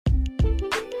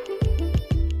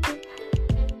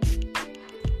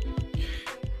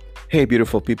Hey,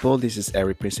 beautiful people, this is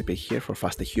Eric Principe here for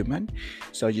Faster Human.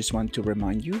 So, I just want to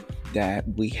remind you that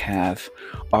we have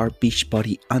our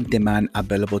Beachbody on demand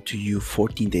available to you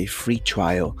 14-day free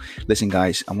trial. Listen,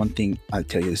 guys, and one thing I'll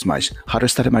tell you this much how to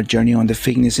start my journey on the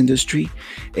fitness industry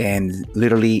and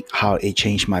literally how it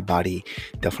changed my body.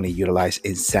 Definitely utilize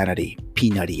Insanity,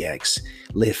 P90X,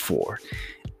 Live 4,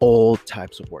 all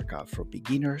types of workout from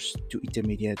beginners to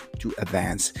intermediate to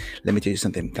advanced. Let me tell you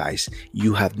something, guys.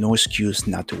 You have no excuse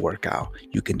not to work out.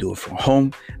 You can do it from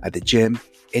home, at the gym,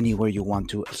 anywhere you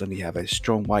want to, as long as you have a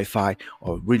strong Wi-Fi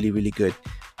or really good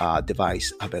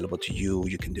device available to you.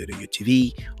 You can do it on your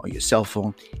TV, on your cell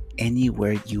phone,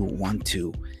 anywhere you want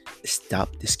to.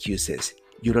 Stop the excuses.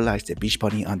 Utilize the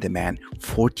Beachbody On Demand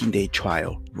 14-day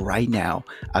trial right now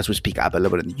as we speak,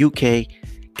 available in the UK,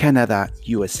 Canada,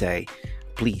 USA.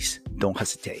 Please don't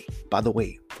hesitate. By the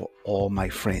way, for all my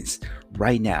friends,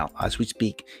 right now, as we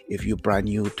speak, if you're brand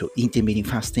new to intermittent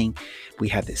fasting, we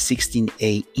have the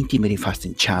 16-day intermittent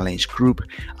fasting challenge group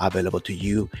available to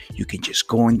you. You can just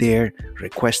go in there,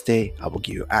 request it. I will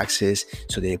give you access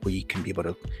so that we can be able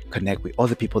to connect with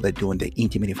other people that are doing the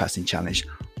intermittent fasting challenge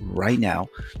right now.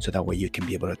 So that way you can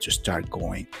be able to start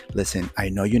going. Listen, I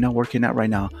know you're not working out right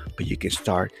now, but you can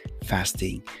start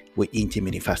fasting with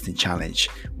intermittent fasting challenge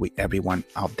with everyone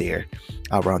out there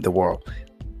around the world.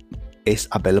 It's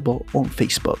available on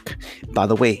Facebook. By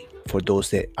the way, for those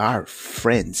that are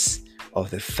friends of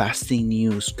the fasting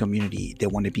news community, they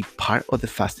want to be part of the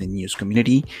fasting news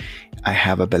community, I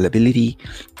have availability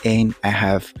and I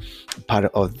have part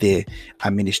of the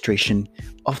administration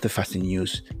of the fasting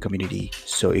news community.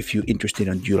 So if you're interested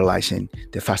in utilizing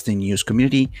the fasting news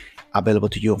community, available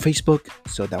to you on Facebook,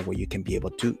 so that way you can be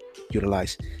able to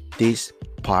utilize this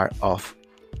part of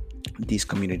this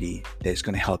community that's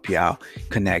going to help you out,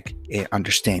 connect, and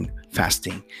understand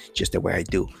fasting just the way I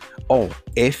do. Oh,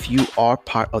 if you are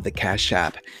part of the Cash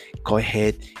App, go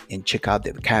ahead and check out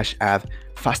the Cash App,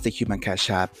 Faster Human Cash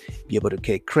App. Be able to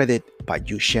get credit by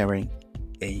you sharing,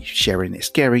 and sharing is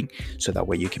caring. So that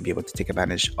way you can be able to take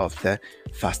advantage of the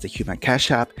Faster Human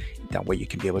Cash App. That way you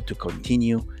can be able to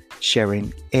continue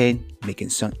sharing and making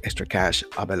some extra cash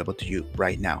available to you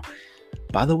right now.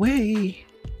 By the way,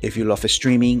 if you love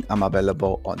streaming, I'm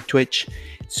available on Twitch.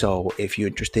 So if you're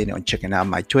interested in checking out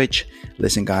my Twitch,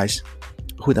 listen, guys,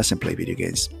 who doesn't play video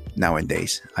games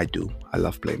nowadays? I do. I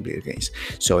love playing video games.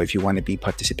 So if you want to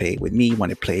participate with me,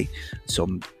 want to play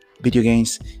some video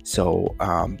games, so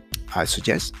I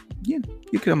suggest, you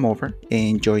come over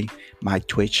and enjoy my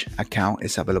Twitch account.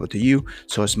 It's available to you.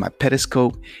 So it's my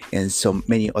Periscope and so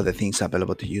many other things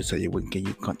available to you, so you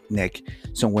can connect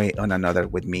some way or another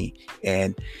with me.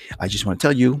 And I just want to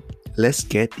tell you, let's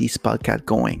get this podcast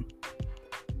going.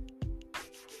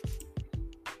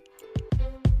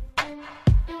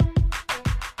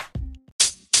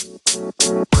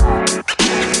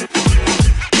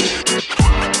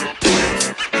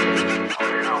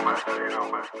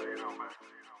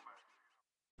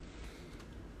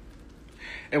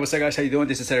 Hey, what's up, guys? How you doing?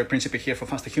 This is Eric Principe here for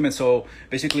Faster Human. So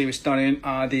basically, we're starting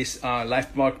this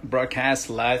live broadcast,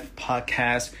 live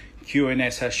podcast Q&A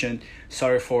session.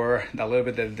 Sorry for that little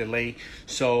bit of delay.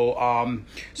 So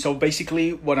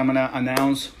basically, what I'm gonna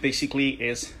announce basically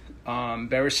is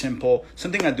very simple.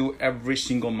 Something I do every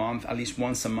single month, at least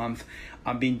once a month.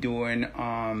 I've been doing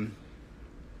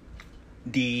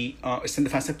the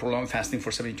extended fasting, prolonged fasting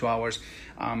for 72 hours.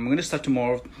 I'm going to start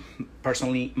tomorrow,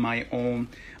 personally, my own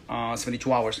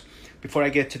 72 hours. Before I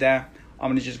get to that,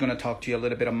 I'm just going to talk to you a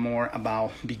little bit more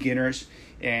about beginners.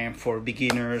 And for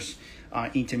beginners,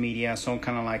 intermediate, so I'm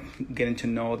kind of like getting to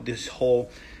know this whole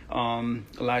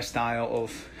lifestyle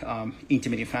of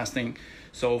intermittent fasting.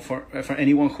 So for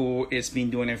anyone who has been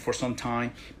doing it for some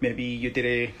time, maybe you did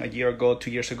it a year ago, 2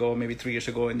 years ago, maybe 3 years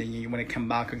ago, and then you want to come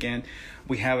back again,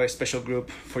 we have a special group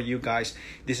for you guys.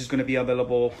 This is going to be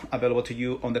available to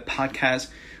you on the podcast.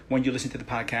 When you listen to the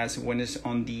podcast, when it's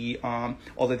on the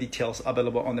all the details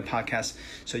available on the podcast,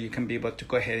 so you can be able to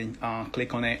go ahead and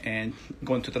click on it and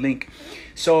go into the link.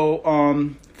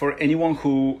 So for anyone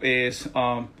who is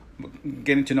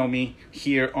getting to know me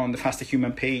here on the Faster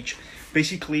Human page,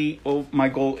 basically my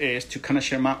goal is to kind of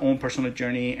share my own personal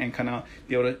journey and kind of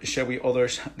be able to share with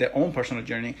others their own personal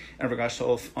journey in regards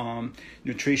of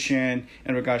nutrition,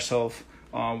 in regards of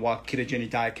what ketogenic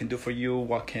diet can do for you,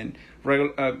 what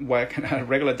a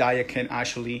regular diet can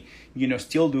actually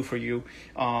still do for you,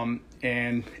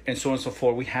 and so on and so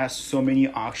forth. We have so many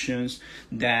options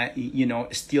that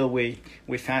still with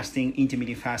fasting,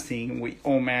 intermittent fasting, with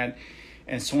OMAD,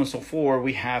 and so on and so forth.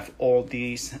 We have all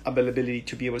these availability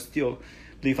to be able to still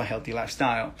live a healthy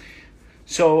lifestyle.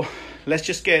 So let's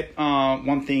just get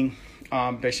one thing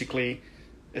basically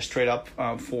straight up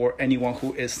for anyone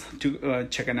who is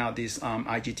checking out this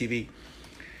IGTV.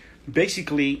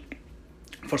 Basically,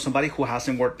 for somebody who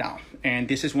hasn't worked out, and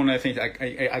this is one of the things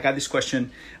I got this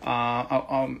question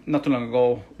not too long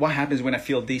ago. What happens when I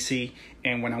feel dizzy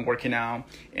and when I'm working out,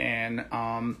 and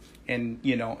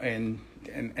you know, and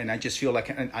I just feel like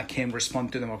I can't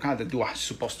respond to the workout? Do I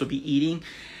supposed to be eating?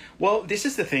 Well, this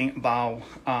is the thing about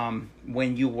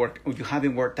when you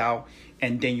haven't worked out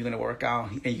and then you're gonna work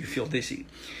out and you feel dizzy.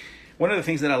 One of the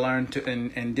things that I learned,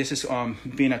 and this is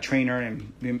being a trainer,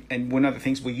 and one of the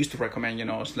things we used to recommend, you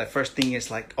know, is like first thing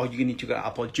is like, oh, you need to get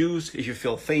apple juice. If you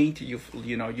feel faint,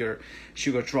 you know your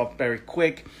sugar drop very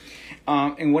quick,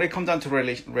 and what it comes down to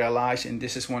realize, and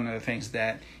this is one of the things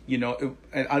that, you know,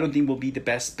 I don't think will be the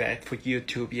best bet for you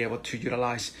to be able to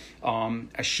utilize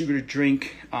a sugar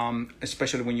drink,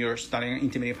 especially when you're starting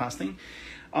intermittent fasting.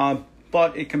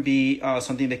 But it can be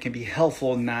something that can be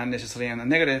helpful, not necessarily on a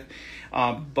negative.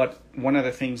 But one of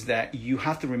the things that you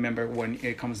have to remember when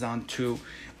it comes down to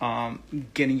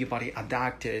getting your body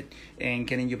adapted and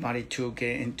getting your body to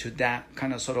get into that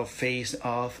kind of sort of phase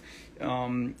of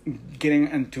getting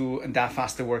into that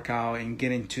faster workout and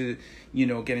getting to, you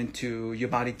know, get into your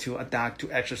body to adapt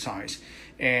to exercise.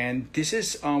 And this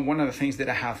is one of the things that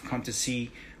I have come to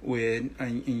see with,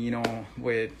 you know,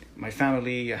 with my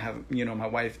family. I have, you know, my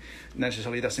wife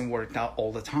necessarily doesn't work out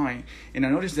all the time. And I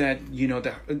noticed that, you know,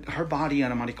 that her body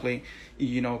automatically,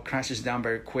 you know, crashes down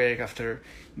very quick after,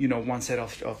 you know, one set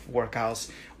of workouts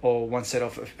or one set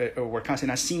of workouts.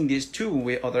 And I've seen this too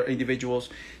with other individuals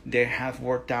that have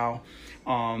worked out,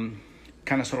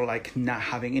 kind of sort of like not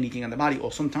having anything on the body.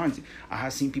 Or sometimes I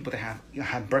have seen people that have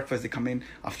had breakfast, they come in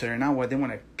after an hour, they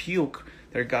want to puke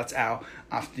their guts out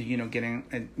after, you know, getting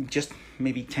just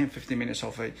maybe 10-15 minutes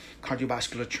of a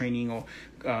cardiovascular training or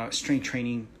strength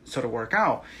training sort of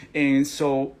workout. And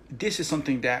so this is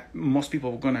something that most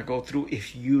people are going to go through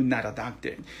if you're not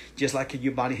adapted. Just like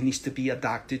your body needs to be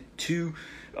adapted to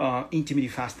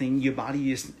intermittent fasting, your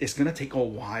body is going to take a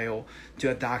while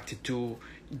to adapt to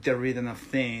the rhythm of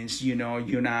things. You know,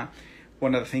 you're not,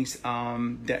 one of the things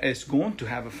that is going to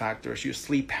have a factor is your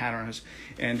sleep patterns.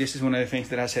 And this is one of the things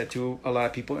that I said to a lot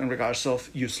of people in regards of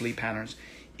your sleep patterns.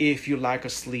 If you lack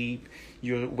of sleep,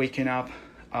 you're waking up,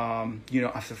 you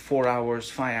know, after 4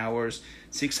 hours, 5 hours,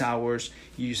 6 hours,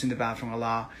 you're using the bathroom a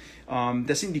lot.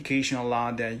 That's indication a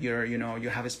lot that you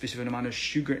have a specific amount of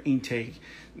sugar intake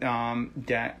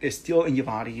that is still in your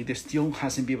body, that still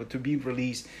hasn't been able to be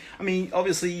released. I mean,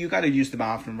 obviously you got to use the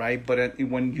bathroom, right? But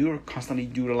when you're constantly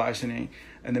utilizing it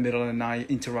in the middle of the night,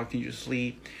 interrupting your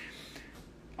sleep,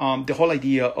 the whole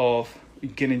idea of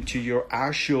getting to your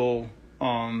actual,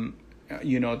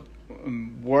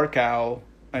 workout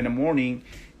in the morning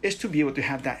is to be able to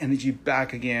have that energy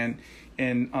back again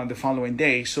and on the following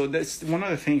day. So that's one of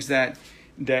the things that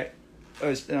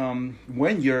is,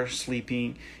 when you're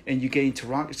sleeping and you get into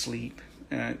rapid sleep,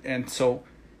 and so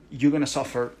you're gonna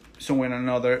suffer somewhere or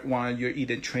another while you're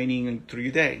either training through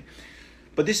your day.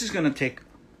 But this is gonna take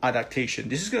adaptation.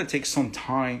 This is gonna take some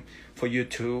time for you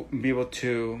to be able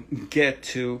to get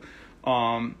to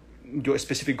your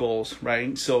specific goals,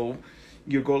 right? So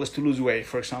your goal is to lose weight,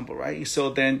 for example, right? So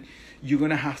then you're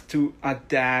gonna have to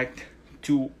adapt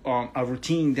to a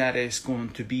routine that is going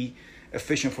to be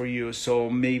efficient for you. So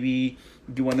maybe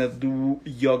you want to do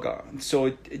yoga.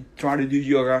 So try to do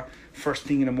yoga first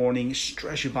thing in the morning,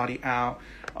 stretch your body out.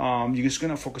 You're just going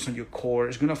to focus on your core.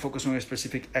 It's going to focus on a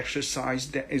specific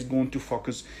exercise that is going to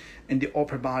focus in the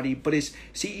upper body. But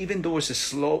even though it's a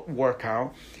slow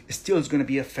workout, it still is going to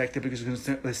be effective because it's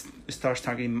going to start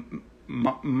targeting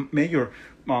major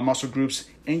muscle groups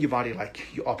in your body,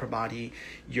 like your upper body,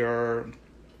 your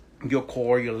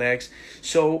core, your legs.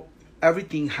 So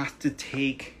everything has to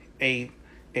take a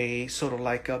sort of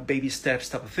like a baby steps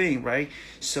type of thing, right?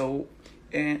 So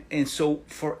and so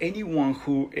for anyone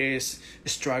who is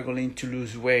struggling to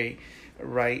lose weight,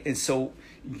 right? And so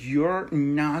you're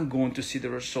not going to see the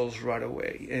results right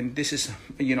away. And this is,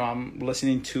 I'm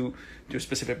listening to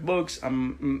specific books.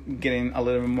 I'm getting a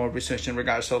little bit more research in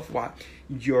regards of what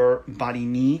your body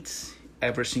needs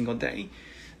every single day.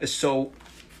 So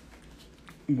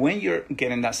when you're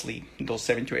getting that sleep, those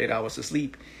 7 to 8 hours of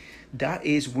sleep, that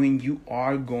is when you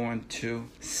are going to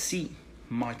see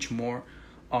much more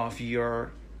of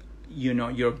your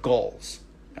goals.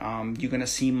 You're going to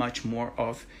see much more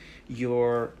of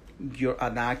you're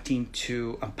adapting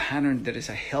to a pattern that is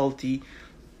a healthy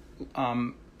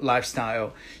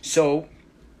lifestyle. So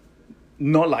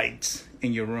no lights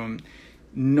in your room,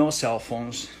 no cell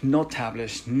phones, no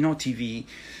tablets, no TV.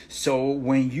 So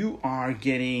when you are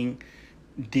getting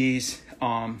these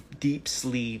deep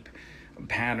sleep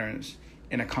patterns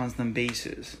in a constant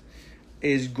basis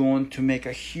is going to make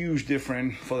a huge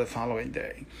difference for the following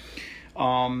day.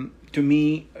 To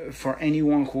me, for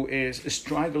anyone who is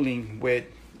struggling with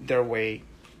their weight,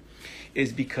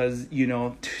 is because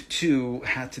to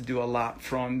have to do a lot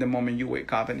from the moment you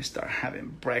wake up and start having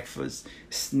breakfast,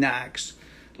 snacks,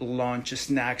 lunch,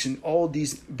 snacks, and all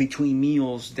these between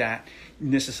meals that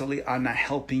necessarily are not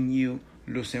helping you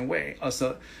losing weight.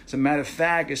 Also, as a matter of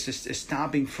fact, it's just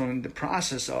stopping from the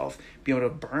process of being able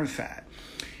to burn fat.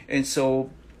 And so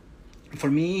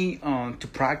for me, to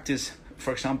practice,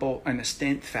 for example, an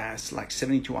extended fast, like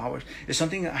 72 hours, is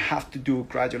something I have to do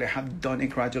gradually. I have done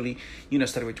it gradually,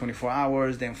 started with 24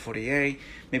 hours, then 48,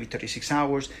 maybe 36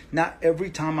 hours. Not every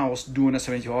time I was doing a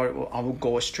 72 hour, I would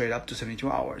go straight up to 72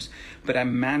 hours. But I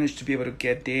managed to be able to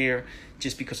get there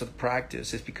just because of the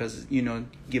practice. It's because,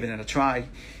 giving it a try,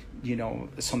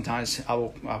 sometimes I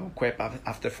will quit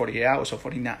after 48 hours or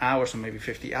 49 hours or maybe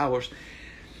 50 hours.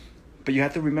 But you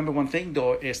have to remember one thing,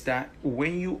 though, is that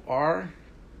when you are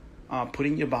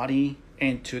putting your body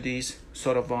into this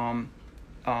sort of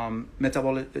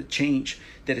metabolic change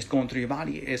that is going through your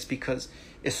body, is because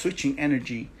it's switching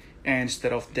energy, and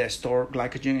instead of the stored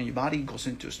glycogen in your body, goes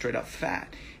into straight up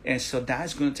fat. And so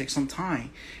that's going to take some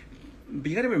time. But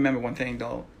you got to remember one thing,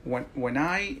 though. When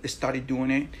I started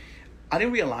doing it, I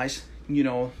didn't realize,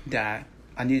 that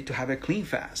I needed to have a clean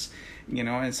fast.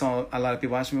 And so a lot of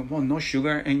people ask me, well, no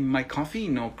sugar in my coffee,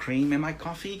 no cream in my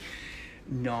coffee.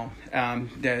 No,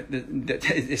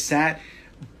 it's sad,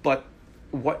 but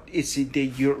what is it that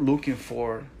you're looking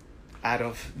for out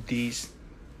of these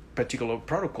particular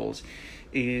protocols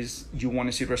is you want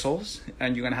to see results,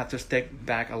 and you're going to have to step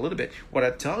back a little bit. What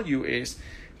I tell you is,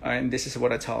 and this is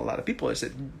what I tell a lot of people, is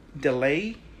that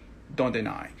delay, don't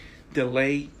deny.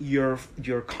 Delay your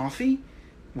coffee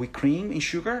with cream and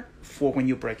sugar for when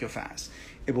you break your fast.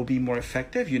 It will be more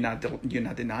effective. You're not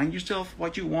denying yourself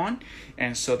what you want,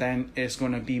 and so then it's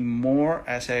going to be more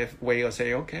as a way of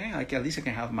say, okay, at least I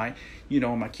can have my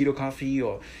my keto coffee,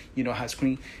 or has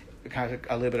cream, has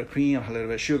a little bit of cream, a little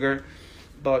bit of sugar.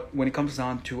 But when it comes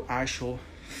down to actual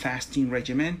fasting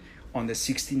regimen on the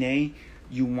 16A,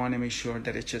 you want to make sure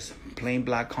that it's just plain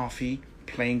black coffee,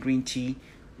 plain green tea,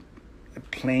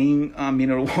 plain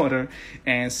mineral water,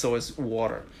 and so it's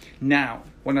water. Now,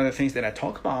 one of the things that I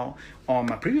talked about on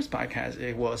my previous podcast,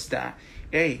 it was that,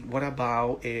 hey, what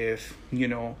about if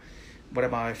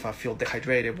I feel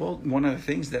dehydrated? Well, one of the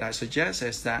things that I suggest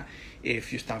is that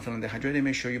if you start feeling dehydrated,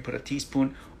 make sure you put a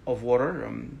teaspoon of water,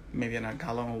 maybe in a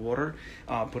gallon of water,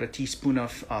 put a teaspoon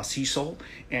of sea salt,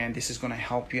 and this is going to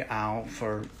help you out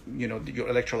for your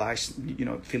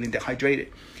electrolytes, feeling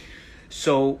dehydrated.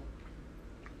 So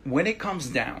when it comes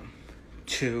down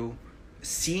to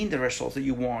seeing the results that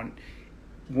you want,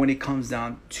 when it comes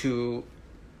down to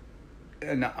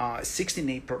a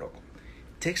 16-day protocol,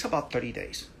 it takes about 30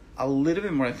 days, a little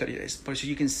bit more than 30 days, but so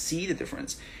you can see the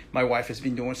difference. My wife has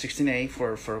been doing 16A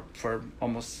for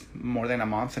almost more than a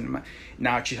month, and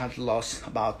now she has lost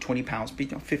about 20 pounds,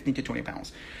 15 to 20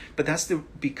 pounds. But that's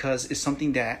because it's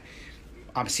something that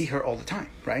I see her all the time,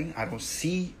 right? I don't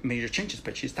see major changes,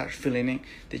 but she starts feeling it,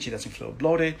 that she doesn't feel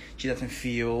bloated, she doesn't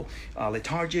feel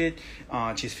lethargic,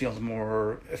 she feels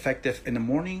more effective in the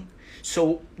morning.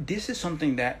 So this is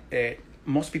something that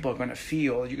most people are going to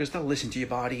feel. You can start listening to your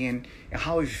body and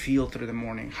how you feel through the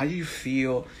morning. How do you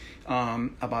feel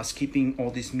about skipping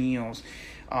all these meals?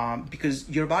 Because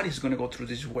your body is going to go through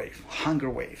this wave, hunger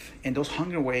wave, and those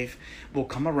hunger wave will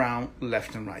come around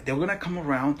left and right. They're going to come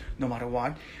around no matter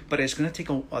what, but it's going to take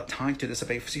a time to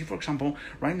dissipate. See, for example,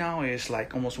 right now it's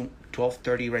like almost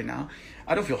 12:30 right now.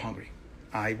 I don't feel hungry.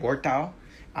 I worked out.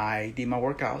 I did my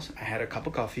workouts. I had a cup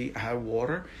of coffee. I had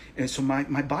water. And so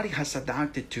my body has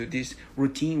adapted to this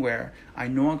routine where I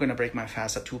know I'm going to break my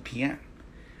fast at 2 p.m.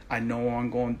 I know I'm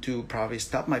going to probably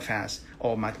stop my fast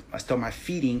or stop my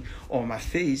feeding or my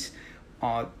feast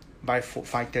by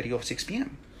 5:30 or 6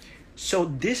 p.m. So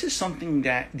this is something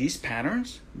that these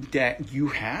patterns that you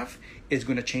have is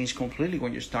going to change completely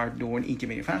when you start doing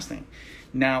intermittent fasting.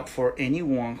 Now, for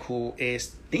anyone who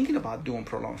is thinking about doing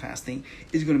prolonged fasting,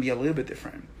 it's going to be a little bit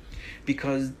different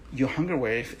because your hunger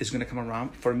wave is going to come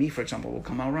around. For me, for example, will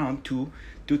come around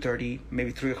 2:30,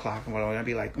 maybe 3 o'clock, and I'll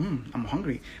be like, I'm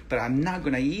hungry, but I'm not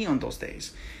going to eat on those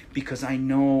days because I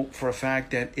know for a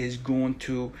fact that it's going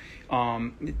to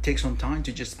take some time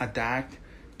to just adapt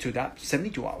to that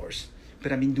 72 hours.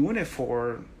 But I've been doing it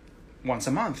for once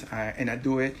a month, and I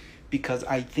do it because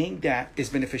I think that it's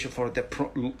beneficial for the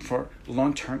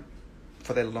long term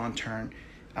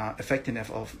effectiveness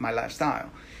of my lifestyle,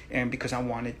 and because I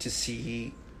wanted to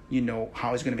see,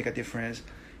 how it's going to make a difference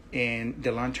in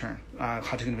the long term. How it's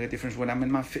going to make a difference when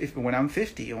I'm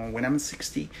 50, or when I'm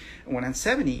 60, when I'm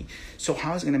 70. So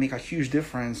how is it going to make a huge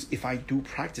difference if I do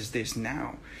practice this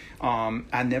now?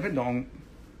 I never done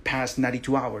past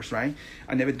 92 hours, right?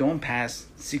 I never done past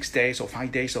 6 days or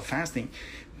 5 days of fasting.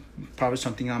 Probably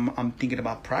something I'm thinking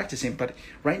about practicing. But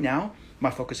right now,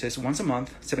 my focus is once a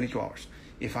month, 72 hours.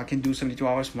 If I can do 72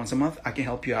 hours once a month, I can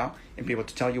help you out and be able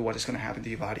to tell you what is going to happen to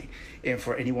your body. And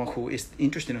for anyone who is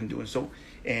interested in doing so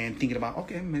and thinking about,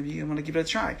 okay, maybe I want to give it a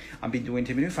try. I've been doing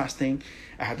intermittent fasting.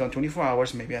 I have done 24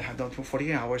 hours. Maybe I have done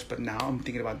 48 hours, but now I'm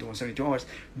thinking about doing 72 hours.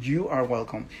 You are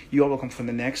welcome. You are welcome for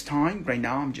the next time. Right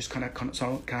now, I'm just kind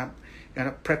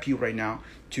of prep you right now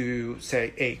to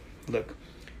say, hey, look,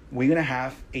 we're going to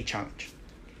have a challenge.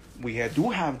 We do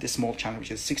have this small challenge,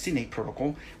 which is 16-day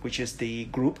protocol, which is the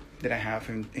group that I have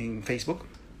in Facebook.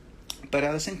 But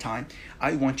at the same time,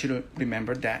 I want you to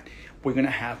remember that we're going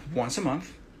to have once a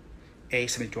month a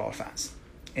 72-hour fast.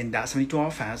 And that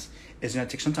 72-hour fast is going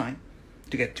to take some time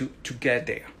to get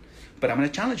there. But I'm going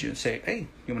to challenge you and say, hey,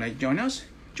 you want to join us?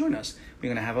 Join us.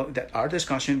 We're going to have our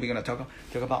discussion. We're going to talk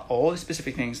about all the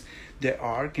specific things that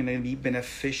are going to be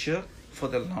beneficial for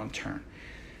the long term.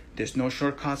 There's no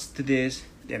shortcuts to this.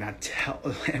 And I tell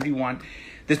everyone,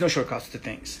 there's no shortcuts to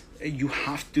things. You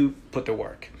have to put the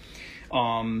work.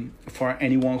 For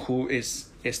anyone who is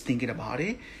thinking about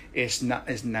it, it's not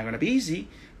going to be easy,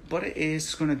 but it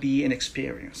is going to be an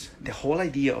experience. The whole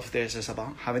idea of this is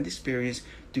about having the experience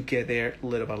to get there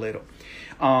little by little.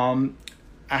 I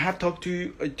have talked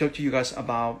to you guys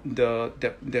about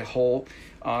the whole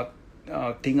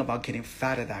thing about getting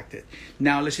fat addicted.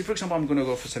 Now, let's say, for example, I'm going to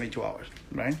go for 72 hours,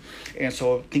 right? And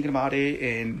so thinking about it,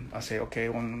 and I say, okay,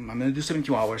 well, I'm going to do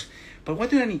 72 hours, but what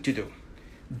do I need to do?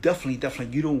 Definitely,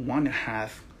 you don't want to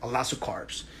have a lot of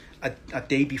carbs a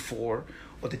day before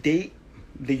or the day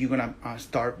that you're going to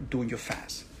start doing your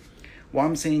fast. Why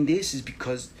I'm saying this is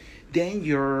because then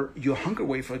your hunger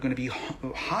wave are going to be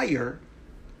higher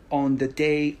on the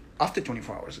day after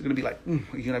 24 hours. It's going to be like,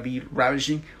 you're going to be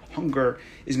ravaging. Hunger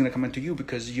is going to come into you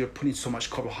because you're putting so much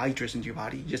carbohydrates into your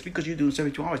body. Just because you're doing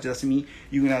 72 hours doesn't mean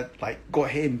you're going to go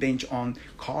ahead and binge on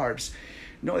carbs.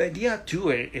 No, the idea to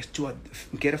it is to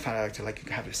get a fat addict. Like, you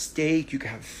can have a steak, you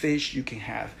can have fish, you can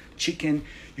have chicken,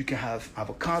 you can have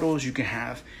avocados, you can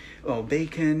have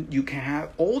bacon, you can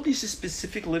have all these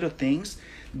specific little things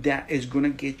that is going to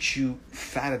get you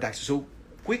fat addicted so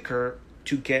quicker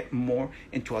to get more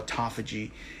into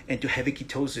autophagy and to heavy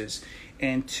ketosis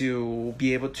and to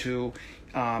be able to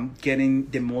getting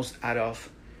the most out of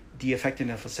the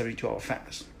effectiveness of a 72-hour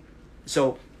fast.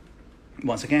 So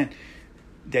once again,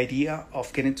 the idea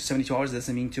of getting to 72 hours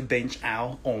doesn't mean to binge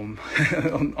out on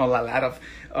a lot of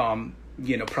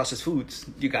processed foods.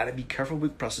 You got to be careful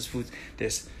with processed foods.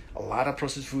 There's a lot of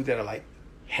processed food that are like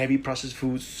heavy processed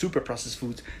foods, super processed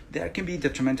foods that can be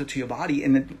detrimental to your body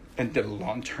in the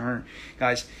long term.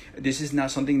 Guys, this is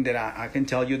not something that I can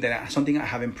tell you that something I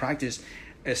haven't practiced.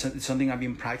 It's something I've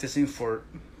been practicing for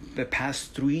the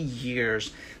past 3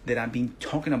 years that I've been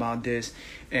talking about this.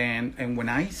 And when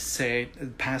I say the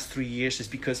past 3 years, is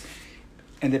because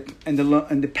in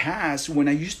the past, when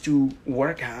I used to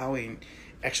work out and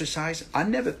exercise, I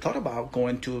never thought about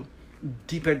going to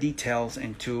deeper details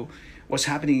into what's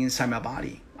happening inside my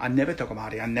body. I never talk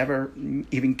about it. I never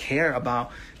even care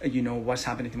about, what's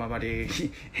happening to my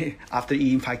body after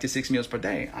eating 5 to 6 meals per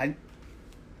day. I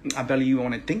barely even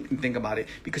want to think about it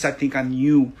because I think I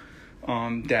knew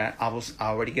that I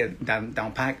already get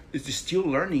down packed. It's just still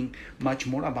learning much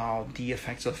more about the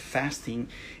effects of fasting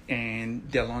and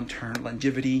the long-term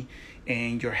longevity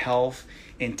and your health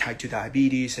and type 2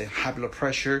 diabetes and high blood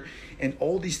pressure and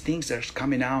all these things that are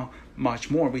coming out much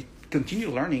more. We continue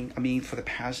learning. I mean, for the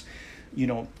past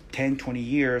 10, 20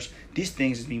 years, these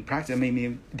things is being practiced. I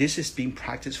mean, this is being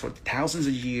practiced for thousands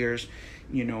of years,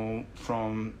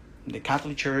 from the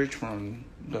Catholic Church, from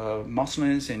the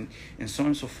Muslims and so on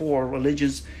and so forth,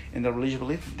 religions, and the religious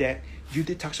belief that you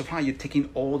detoxify, you're taking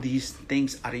all these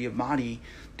things out of your body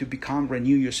to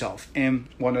renew yourself. And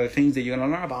one of the things that you're going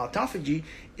to learn about autophagy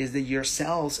is that your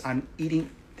cells are eating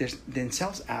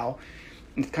themselves out.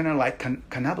 It's kind of like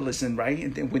cannibalism, right?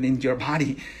 Within your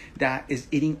body that is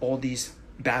eating all these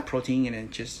bad protein and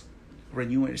it just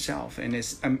renewing itself. And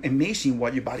it's amazing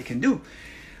what your body can do.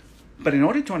 But in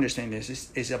order to understand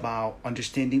this, is about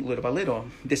understanding little by little.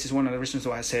 This is one of the reasons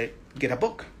why I say get a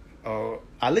book.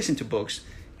 I listen to books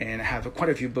and I have quite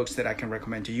a few books that I can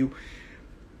recommend to you.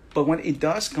 But when it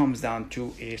does comes down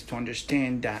to is to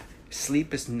understand that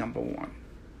sleep is number one.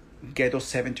 Get those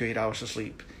 7 to 8 hours of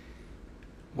sleep.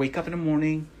 Wake up in the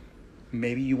morning.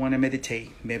 Maybe you want to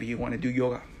meditate. Maybe you want to do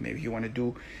yoga. Maybe you want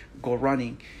to go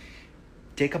running.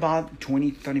 Take about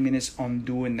 20-30 minutes on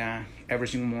doing that every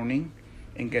single morning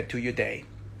and get to your day.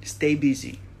 Stay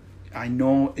busy. I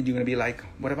know you're going to be like,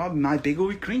 what about my bagel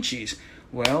with cream cheese?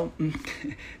 Well,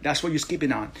 that's what you're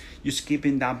skipping on. You're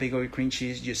skipping that bagel with cream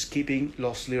cheese. You're skipping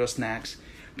those little snacks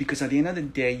because at the end of the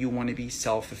day, you want to be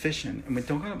self-efficient. And when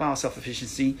talking about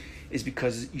self-efficiency is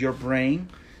because your brain,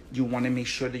 you want to make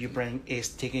sure that your brain is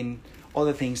taking all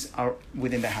the things are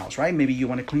within the house, right? Maybe you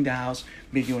want to clean the house.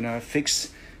 Maybe you want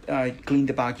to clean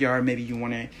the backyard. Maybe you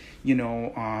want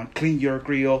to, clean your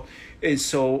grill. And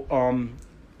so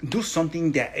do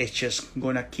something that is just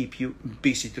going to keep you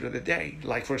busy through the day.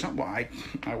 Like, for example, I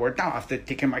worked out after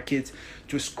taking my kids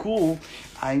to school.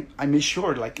 I made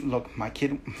sure, like, look, my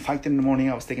kid, 5 in the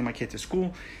morning, I was taking my kid to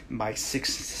school. By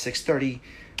 6:30,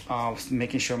 I was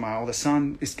making sure my oldest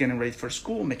son is getting ready for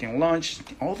school, making lunch,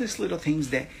 all these little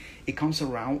things that it comes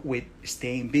around with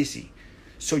staying busy.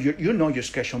 So you know your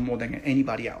schedule more than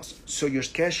anybody else. So your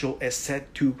schedule is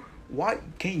set to what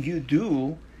can you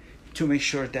do to make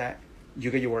sure that you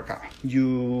get your workout,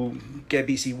 you get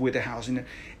busy with the house, and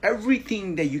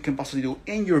everything that you can possibly do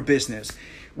in your business.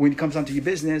 When it comes down to your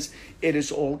business, it is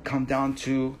all come down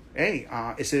to, hey,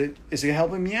 is it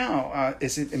helping me out?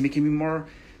 Is it making me more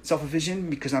self-efficient?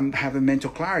 Because I'm having mental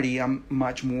clarity, I'm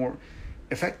much more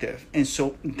effective. And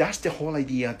so that's the whole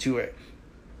idea to it.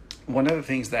 One of the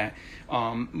things that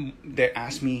they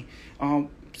asked me,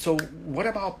 so what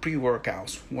about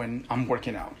pre-workouts when I'm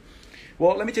working out?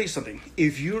 Well, let me tell you something.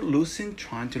 If you're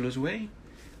trying to lose weight,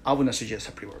 I would not suggest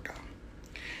a pre-workout.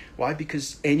 Why?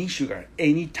 Because any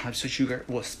types of sugar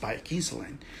will spike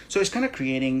insulin. So it's kind of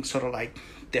creating sort of like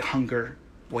the hunger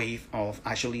wave of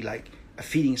actually like a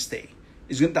feeding state.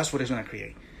 That's what it's going to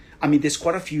create. I mean, there's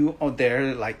quite a few out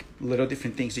there, like little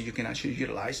different things that you can actually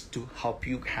utilize to help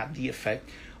you have the effect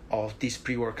of this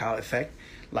pre-workout effect,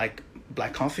 like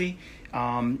black coffee,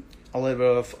 a little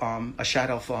bit of a shot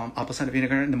of apple cider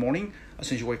vinegar in the morning as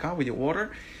soon as you wake up with your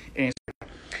water, and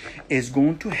it's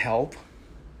going to help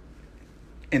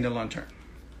in the long term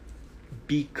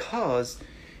because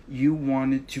you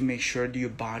wanted to make sure that your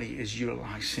body is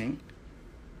utilizing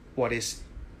what is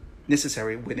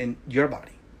necessary within your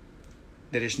body.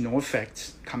 There is no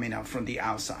effects coming out from the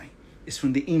outside. It's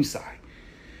from the inside.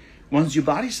 Once your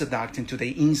body is adapting to the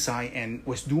inside and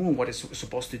was doing what it's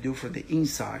supposed to do for the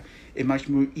inside, it's much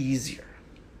more easier.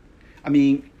 I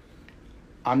mean,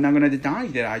 I'm not going to deny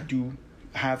that I do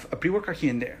have a pre-workout here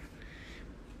and there.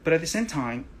 But at the same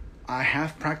time, I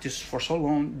have practiced for so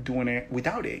long doing it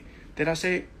without it that I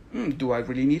say, do I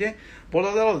really need it? Well,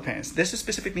 it all depends. There's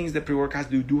specific things that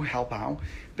pre-workouts do help out,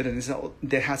 but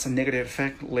that has a negative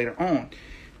effect later on.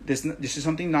 This is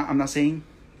something that I'm not saying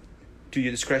to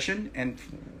your discretion and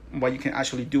what you can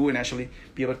actually do and actually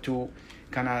be able to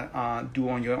kind of do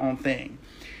on your own thing.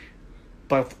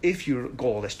 But if your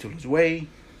goal is to lose weight,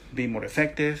 be more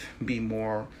effective, be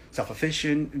more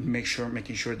self-efficient,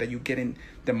 making sure that you're getting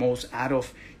the most out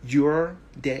of your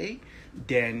day,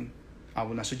 then I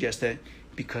would not suggest it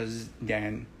because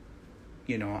then,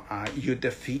 you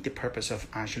defeat the purpose of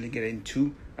actually getting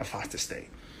to a faster state.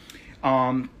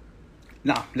 Now,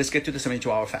 let's get to the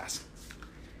 72-hour fast.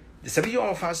 The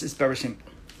 72-hour fast is very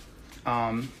simple.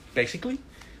 Basically,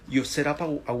 you set up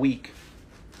a week.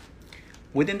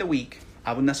 Within the week,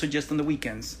 I would not suggest on the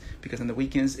weekends because on the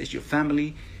weekends it's your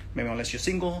family. Maybe unless you're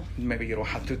single, maybe you don't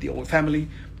have to deal with family,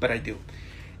 but I do.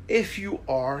 If you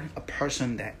are a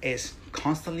person that is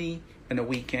constantly on the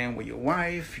weekend with your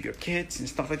wife, your kids, and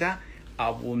stuff like that, I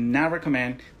will not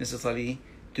recommend necessarily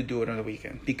to do it on the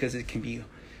weekend because it can be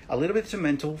a little bit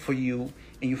detrimental for you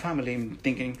and your family. I'm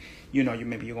thinking, you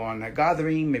maybe you go on a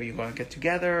gathering, maybe you're going to get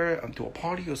together to a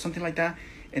party or something like that.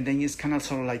 And then it's kind of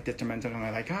sort of like detrimental and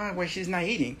like, well, she's not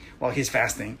eating while he's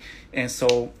fasting. And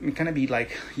so it kind of be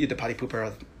like you're the party pooper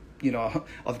of,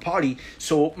 of the party.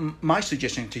 So my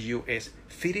suggestion to you is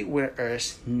fit it where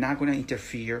it's not going to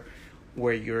interfere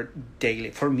with your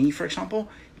daily. For me, for example,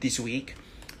 this week,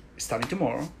 starting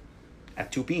tomorrow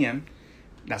at 2 p.m.,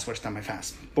 that's where I start my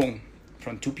fast. Boom.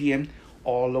 From 2 p.m.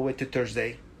 all the way to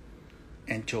Thursday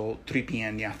until 3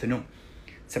 p.m. in the afternoon.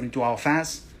 72-hour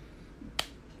fast.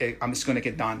 I'm just going to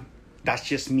get done. That's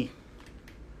just me.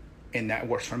 And that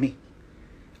works for me.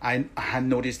 I have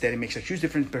noticed that it makes a huge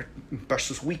difference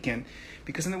versus weekend.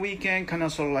 Because in the weekend, kind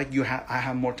of sort of like I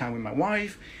have more time with my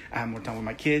wife. I have more time with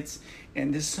my kids.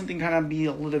 And this is something kind of be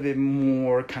a little bit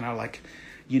more kind of like,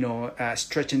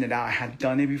 stretching it out. I had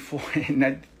done it before. And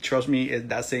that, trust me, it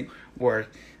doesn't work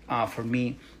for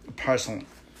me personally.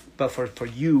 But for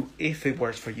you, if it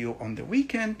works for you on the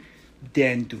weekend,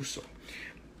 then do so.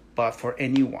 But for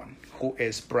anyone who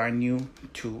is brand new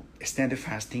to extended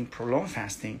fasting, prolonged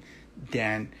fasting,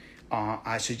 then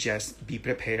I suggest be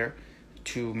prepared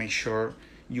to make sure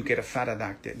you get a fat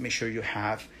adapted. Make sure you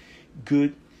have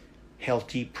good,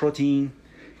 healthy protein,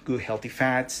 good, healthy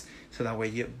fats, so that way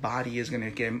your body is going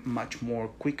to get much more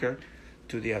quicker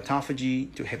to the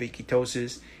autophagy, to heavy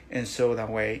ketosis, and so that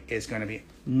way it's going to be.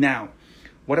 Now,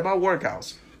 what about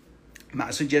workouts?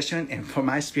 My suggestion, and from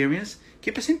my experience,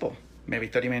 keep it simple. Maybe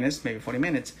 30 minutes, maybe 40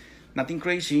 minutes. Nothing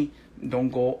crazy. Don't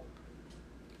go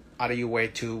out of your way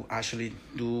to actually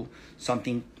do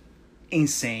something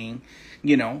insane,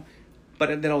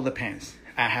 but it all depends.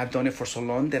 I have done it for so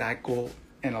long that I go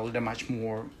and a little much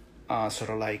more sort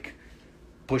of like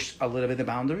push a little bit the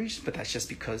boundaries, but that's just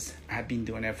because I have been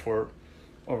doing it for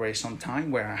already some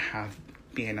time, where I have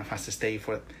been in a fasted state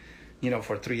for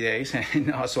 3 days,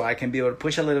 and so I can be able to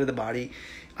push a little bit the body.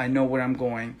 I know where I'm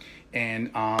going,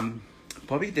 and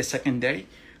probably the second day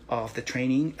of the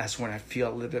training, that's when I feel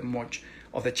a little bit much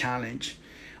of the challenge.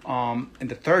 And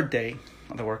the third day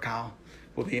of the workout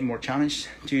will be more challenge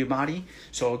to your body.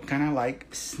 So kind of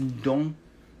like don't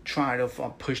try to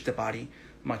push the body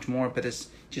much more, but it's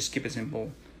just keep it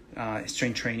simple.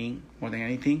 Strength training more than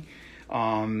anything.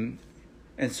 And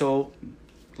so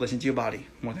listen to your body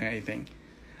more than anything.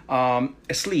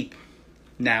 Sleep.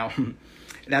 Now,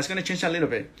 that's going to change a little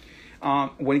bit.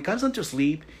 When it comes down to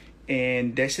sleep,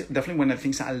 and that's definitely one of the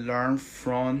things I learned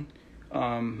from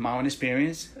my own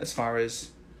experience, as far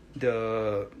as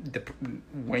the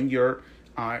when you're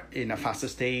in a fasted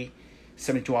state,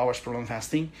 72 hours prolonged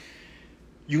fasting,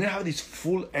 you're going to have this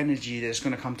full energy that's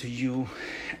going to come to you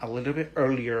a little bit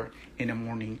earlier in the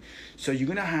morning. So you're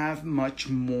going to have much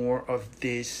more of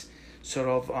this sort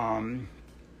of,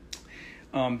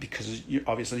 because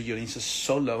obviously your insulin is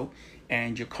so low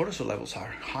and your cortisol levels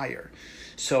are higher.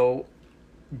 So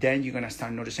then you're going to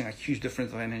start noticing a huge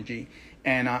difference of energy.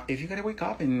 And if you got to wake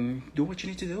up and do what you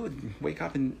need to do, wake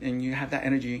up and you have that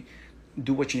energy,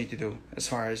 do what you need to do as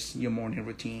far as your morning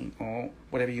routine or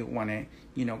whatever you want to,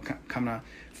 kind of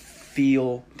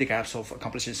feel the gaps of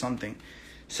accomplishing something.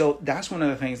 So that's one of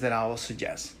the things that I will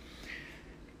suggest.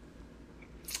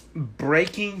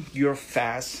 Breaking your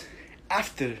fast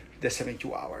after the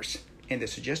 72 hours. And the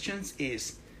suggestions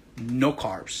is no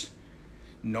carbs.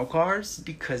 No carbs,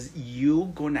 because you're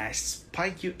gonna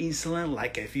spike your insulin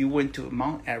like if you went to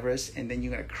Mount Everest, and then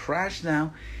you're gonna crash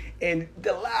down, and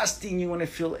the last thing you want to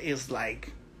feel is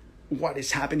like, what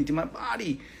is happening to my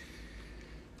body?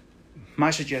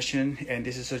 My suggestion, and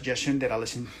this is a suggestion that I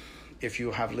listen, if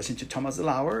you have listened to Thomas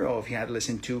DeLauer, or if you had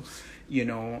listened to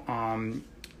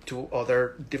to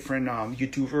other different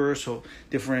YouTubers or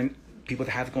different people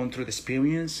that have gone through the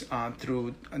experience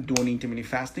through doing intermittent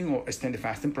fasting or extended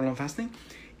fasting, prolonged fasting,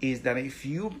 is that if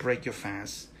you break your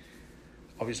fast,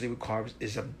 obviously with carbs,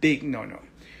 is a big no-no.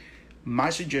 My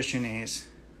suggestion is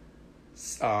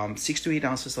 6 to 8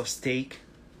 ounces of steak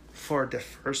for the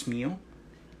first meal,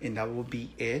 and that will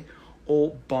be it.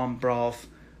 Or bone broth,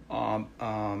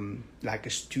 like a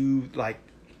stew, like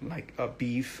a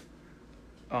beef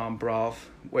broth,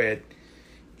 with,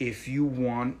 if you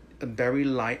want a very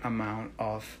light amount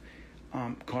of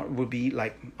would be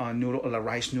like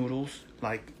rice noodles,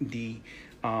 like the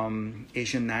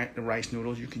Asian rice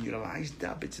noodles. You can utilize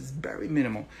that, but it's very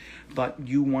minimal. But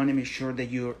you want to make sure that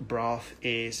your broth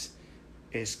is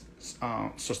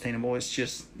sustainable. It's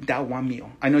just that one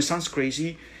meal. I know it sounds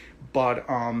crazy, but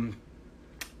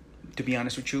to be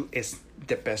honest with you, it's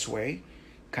the best way.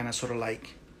 Kind of sort of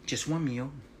like just one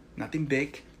meal, nothing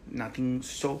big, nothing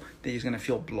so that you're gonna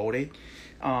feel bloated.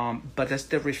 But that's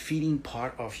the refeeding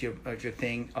part of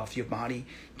your body,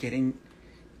 getting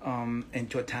and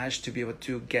to attach to be able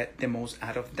to get the most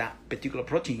out of that particular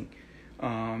protein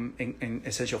and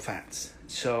essential fats.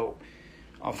 So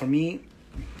for me,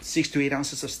 6 to 8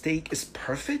 ounces of steak is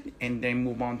perfect, and then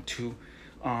move on to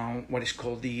what is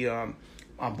called the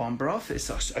bone broth. It's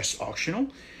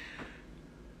optional.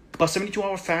 But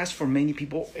 72-hour fast for many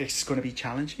people is going to be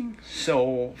challenging.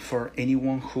 So for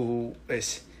anyone who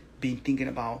is been thinking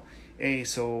about, hey,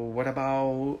 so what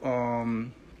about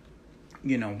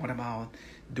what about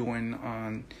doing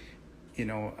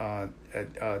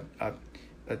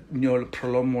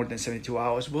prolong more than 72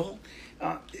 hours? Well,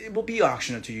 it will be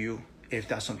optional to you if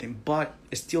that's something, but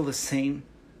it's still the same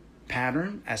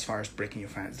pattern as far as breaking your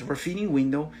fast. The refeeding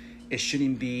window, it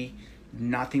shouldn't be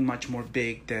nothing much more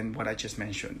big than what I just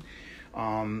mentioned.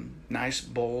 Nice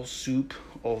bowl soup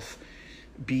of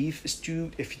beef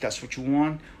stew, if that's what you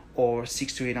want, or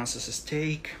 6 to 8 ounces of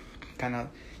steak. Kind of,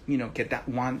 get that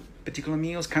one particular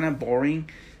meal. It's kind of boring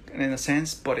in a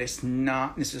sense, but it's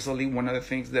not necessarily one of the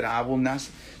things that I will not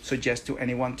suggest to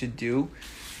anyone to do.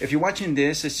 If you're watching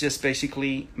this, it's just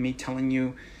basically me telling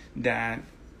you that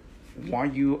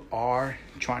what you are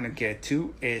trying to get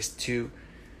to is to,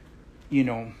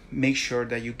 make sure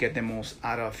that you get the most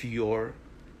out of your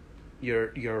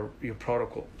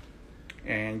protocol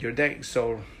and your day.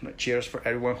 So cheers for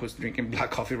everyone who's drinking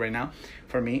black coffee right now.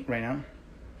 For me right now.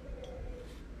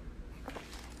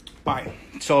 Bye.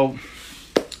 So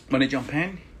I'm gonna jump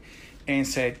in and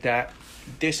say that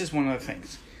this is one of the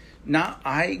things. Now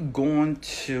I going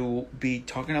to be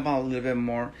talking about a little bit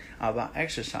more about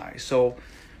exercise. So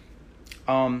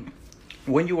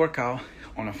when you work out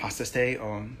on a fastest day,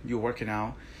 you're working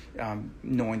out,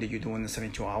 knowing that you're doing the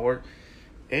 72 hour,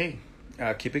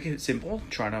 keep it simple.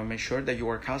 Try to make sure that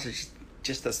your workouts is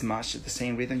just as much the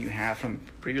same rhythm you have from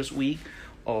previous week,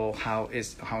 or how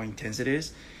intense it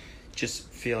is. Just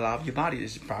feel out your body.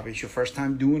 This is probably your first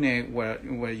time doing it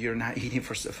where you're not eating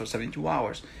for 72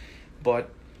 hours. But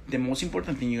the most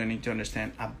important thing you need to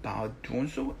understand about doing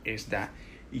so is that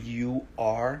you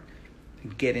are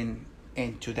getting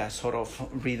into that sort of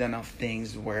rhythm of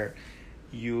things where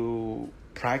you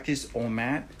practice on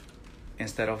mat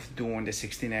instead of doing the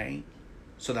 16A.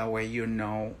 So that way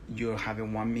you're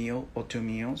having one meal or two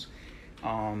meals.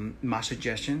 My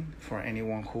suggestion for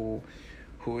anyone who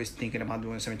is thinking about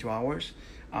doing 72 hours,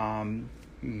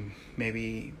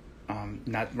 maybe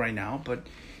not right now, but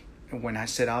when I'm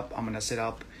going to set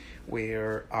up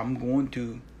where I'm going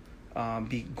to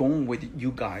be going with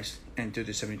you guys into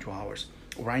the 72 hours.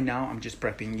 Right now, I'm just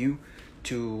prepping you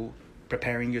to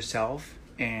preparing yourself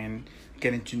and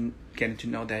getting to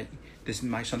know that this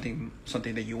might something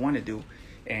that you want to do,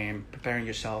 and preparing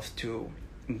yourself to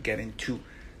get into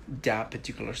that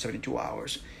particular 72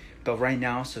 hours. But right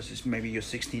now, so it's maybe your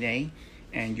 16A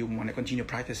and you want to continue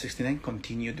practice 16A,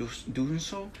 continue doing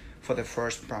so for the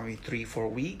first probably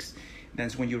 3-4 weeks.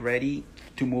 That's when you're ready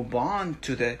to move on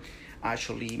to the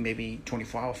actually maybe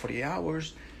 24 hours, 48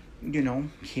 hours,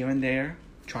 here and there.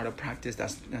 Try to practice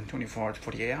that 24 to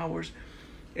 48 hours.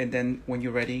 And then when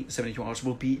you're ready, 72 hours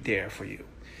will be there for you.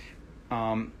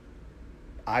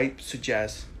 I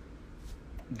suggest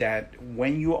that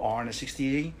when you are on a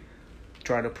 60A,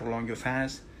 try to prolong your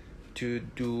fast to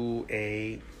do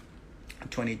a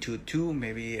 22-2,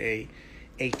 maybe a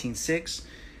 18-6,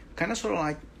 kind of sort of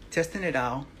like testing it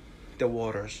out, the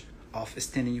waters of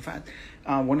extending your fast.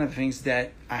 One of the things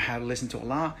that I have listened to a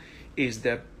lot is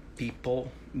that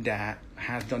people that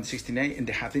have done 16A and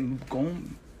they haven't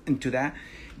gone into that,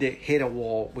 they hit a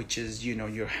wall, which is,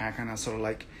 you're kind of sort of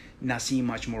like not seeing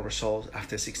much more results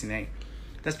after 16A.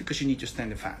 That's because you need to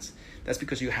extend the fast. That's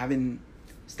because you haven't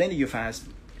extended your fast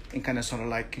and kind of sort of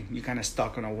like you kind of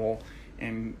stuck on a wall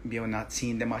and you're not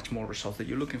seeing the much more results that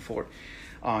you're looking for.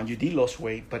 You did lose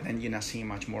weight, but then you're not seeing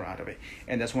much more out of it.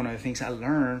 And that's one of the things I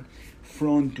learned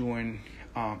from doing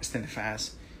extended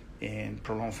fast and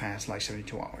prolonged fast, like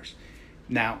 72 hours.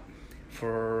 Now,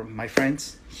 for my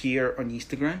friends here on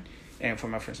Instagram and for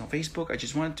my friends on Facebook, I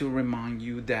just wanted to remind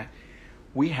you that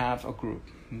we have a group.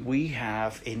 We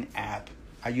have an app.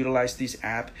 I utilize this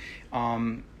app. I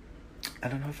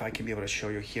don't know if I can be able to show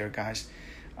you here, guys.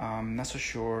 I'm not so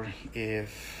sure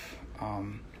if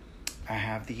I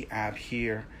have the app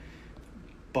here,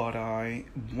 but I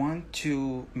want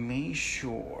to make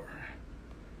sure.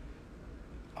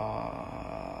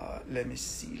 Let me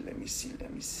see.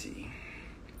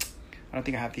 I don't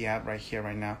think I have the app right here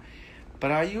right now,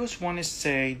 but I just want to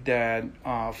say that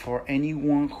for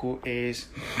anyone who is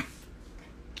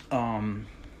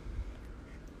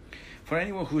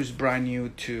brand new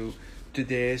to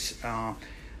this,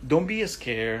 don't be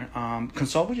scared.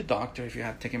 Consult with your doctor if you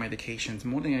have taken medications.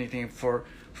 More than anything, for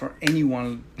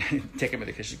anyone taking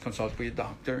medication, consult with your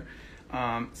doctor.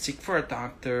 Seek for a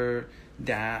doctor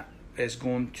that is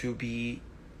going to be,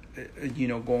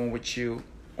 going with you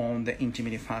on the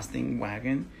intermittent fasting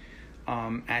wagon.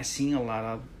 I've seen a lot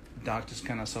of doctors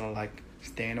kind of sort of like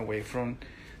staying away from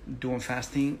doing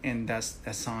fasting, and that's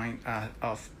a sign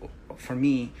for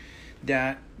me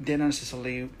that they're not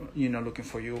necessarily looking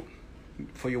for your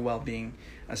well-being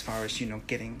as far as staying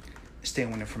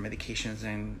away from medications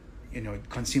and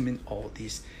consuming all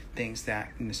these things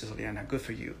that necessarily are not good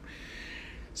for you.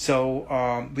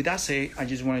 So with that said, I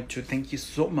just wanted to thank you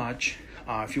so much.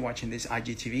 If you're watching this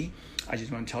IGTV, I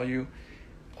just want to tell you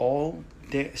all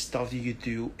the stuff that you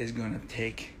do is going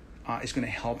to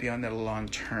help you on the long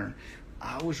term.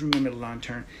 I always remember the long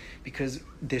term, because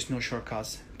there's no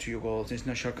shortcuts to your goals. There's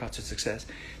no shortcuts to success.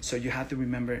 So you have to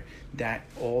remember that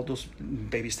all those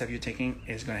baby steps you're taking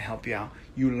is going to help you out.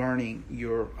 You're learning,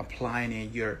 you're applying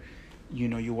it, you're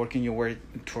working your way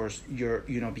towards your,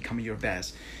 becoming your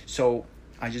best. So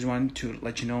I just wanted to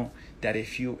let you know that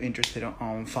if you're interested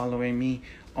on following me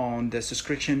on the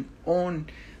subscription on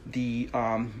the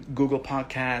Google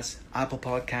Podcasts, Apple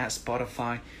Podcasts,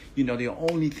 Spotify. The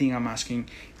only thing I'm asking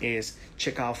is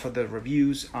check out for the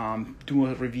reviews. Do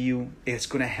a review. It's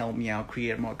gonna help me out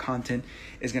create more content.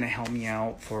 It's gonna help me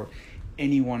out for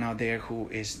anyone out there who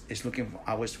is looking for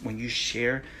hours. When you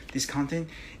share this content,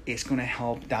 it's gonna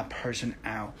help that person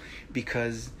out,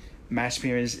 because my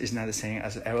experience is not the same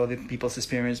as other people's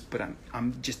experience, but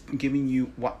I'm just giving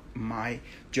you what my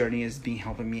journey has been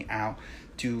helping me out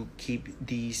to keep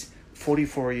these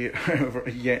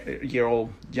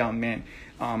 44-year-old young men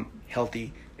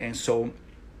healthy. And so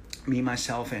me,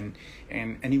 myself, and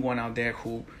anyone out there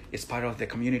who is part of the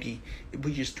community,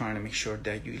 we're just trying to make sure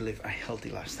that you live a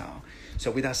healthy lifestyle.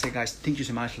 So with that said, guys, thank you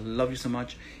so much. Love you so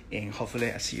much. And hopefully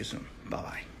I'll see you soon.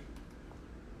 Bye-bye.